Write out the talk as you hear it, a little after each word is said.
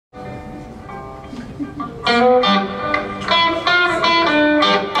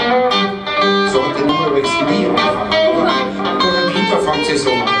Sollte nur übrigens nie anfangen, oder? Nur im Winter fängt sie so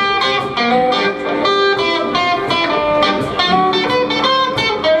an.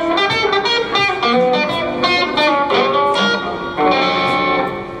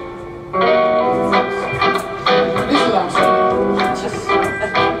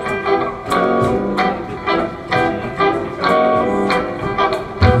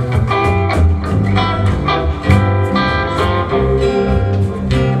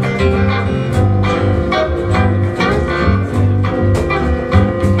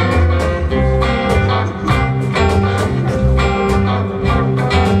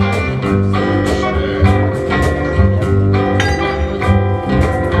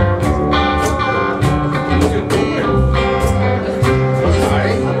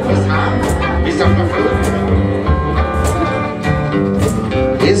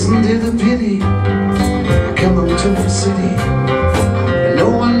 Isn't it a pity I come up to the city and no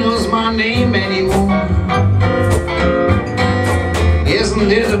one knows my name anymore?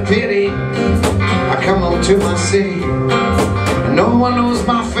 Isn't it a pity I come up to my city and no one knows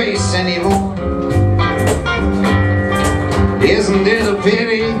my face anymore? Isn't it a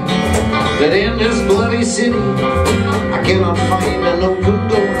pity that in this bloody city I cannot find an open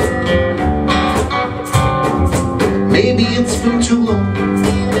door? Maybe it's been too long,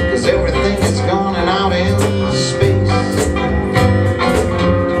 'cause everything is gone and out in space.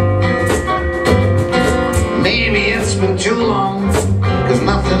 Maybe it's been too long, 'cause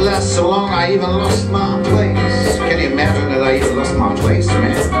nothing lasts so long I even lost my place. Can you imagine that I even lost my place,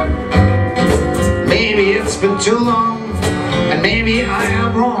 man? Maybe it's been too long, and maybe I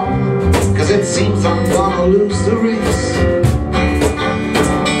am wrong, 'cause it seems I'm gonna lose the race.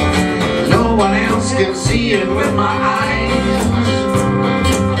 No one else can see it with my eyes,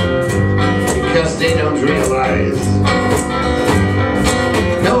 because they don't realize.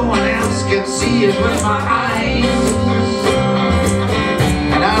 No one else can see it with my eyes,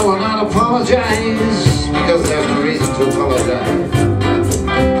 and I will not apologize, because there's no reason to apologize.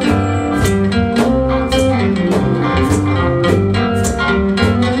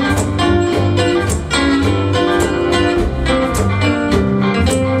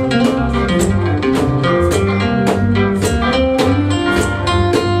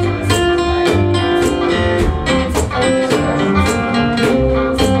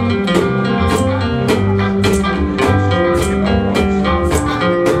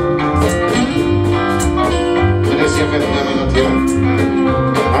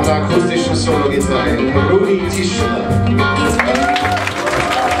 An der akustischen Solo-Gitarre Rudi, Tischler.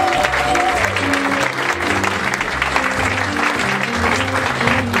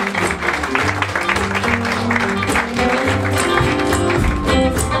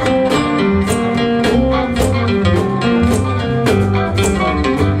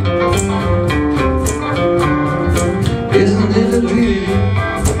 Isn't it a pity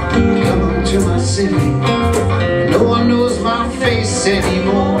I come up to my city? No one knows my face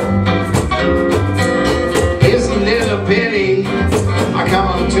anymore. Isn't it a pity I come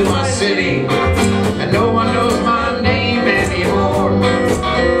up to my city and no one knows my name anymore?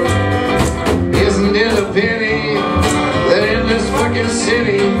 Isn't it a pity that in this fucking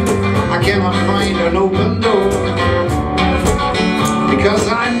city I cannot find an open door? Because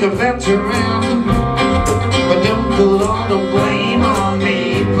I'm the veteran